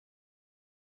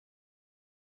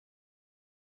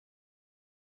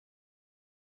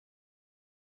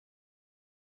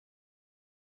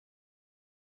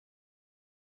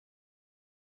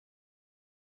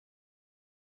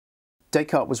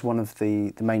Descartes was one of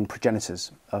the main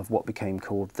progenitors of what became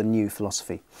called the new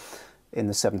philosophy in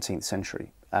the 17th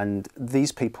century. And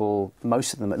these people,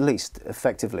 most of them at least,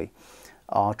 effectively,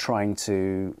 are trying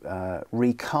to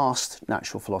recast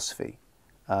natural philosophy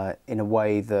in a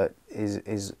way that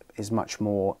is much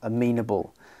more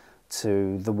amenable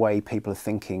to the way people are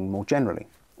thinking more generally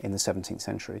in the 17th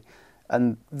century.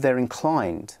 And they're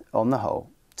inclined, on the whole,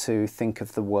 to think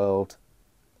of the world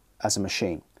as a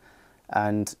machine.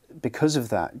 And because of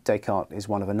that, Descartes is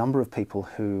one of a number of people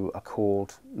who are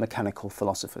called mechanical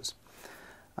philosophers.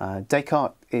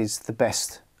 Descartes is the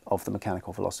best of the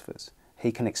mechanical philosophers.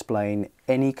 He can explain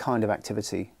any kind of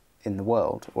activity in the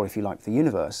world, or if you like, the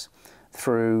universe,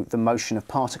 through the motion of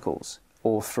particles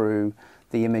or through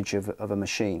the image of a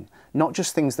machine. Not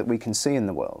just things that we can see in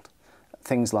the world,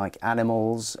 things like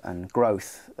animals and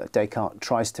growth, Descartes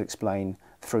tries to explain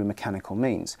through mechanical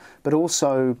means, but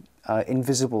also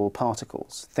invisible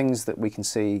particles, things that we can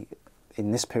see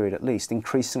in this period at least,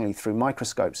 increasingly through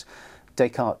microscopes.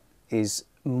 Descartes is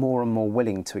more and more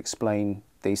willing to explain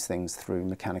these things through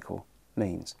mechanical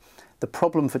means. The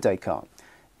problem for Descartes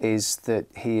is that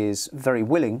he is very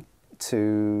willing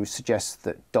to suggest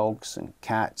that dogs and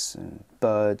cats and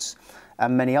birds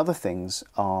and many other things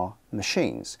are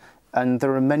machines. And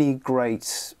there are many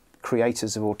great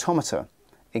creators of automata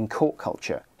in court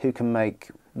culture who can make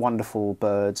wonderful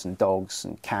birds and dogs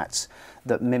and cats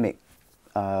that mimic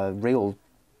real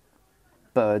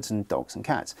birds and dogs and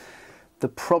cats. The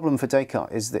problem for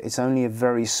Descartes is that it's only a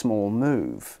very small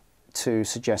move to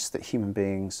suggest that human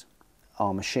beings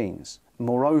are machines.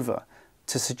 Moreover,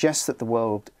 to suggest that the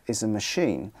world is a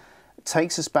machine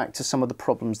takes us back to some of the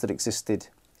problems that existed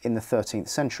in the 13th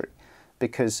century.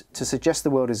 Because to suggest the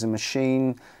world is a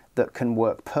machine that can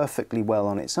work perfectly well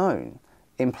on its own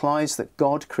implies that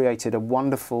God created a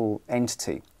wonderful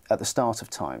entity at the start of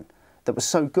time that was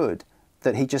so good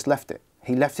that he just left it.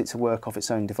 He left it to work off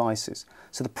its own devices.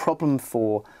 So the problem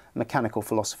for mechanical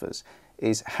philosophers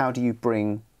is, how do you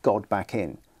bring God back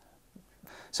in?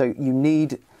 So you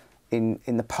need, in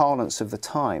the parlance of the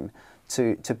time,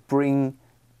 to bring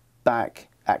back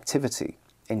activity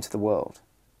into the world.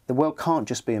 The world can't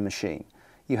just be a machine.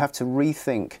 You have to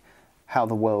rethink how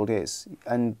the world is.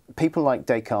 And people like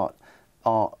Descartes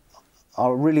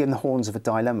are really in the horns of a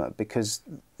dilemma, because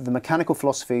the mechanical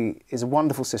philosophy is a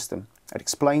wonderful system. It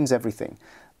explains everything,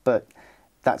 but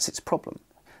that's its problem.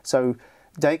 So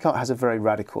Descartes has a very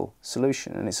radical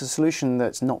solution, and it's a solution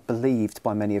that's not believed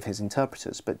by many of his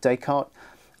interpreters. But Descartes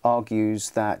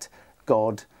argues that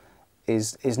God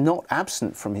is not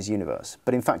absent from his universe,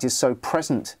 but in fact is so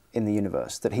present in the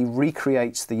universe that he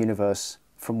recreates the universe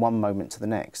from one moment to the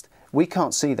next. We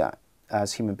can't see that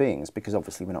as human beings because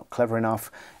obviously we're not clever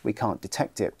enough, we can't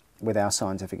detect it with our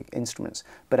scientific instruments.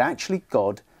 But actually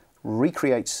God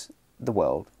recreates the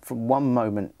world from one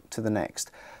moment to the next,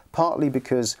 partly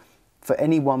because for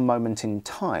any one moment in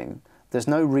time, there's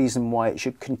no reason why it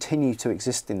should continue to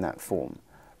exist in that form,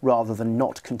 rather than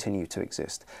not continue to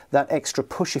exist. That extra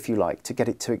push, if you like, to get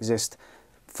it to exist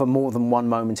for more than one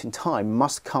moment in time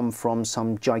must come from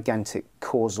some gigantic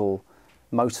causal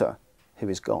motor who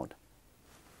is God.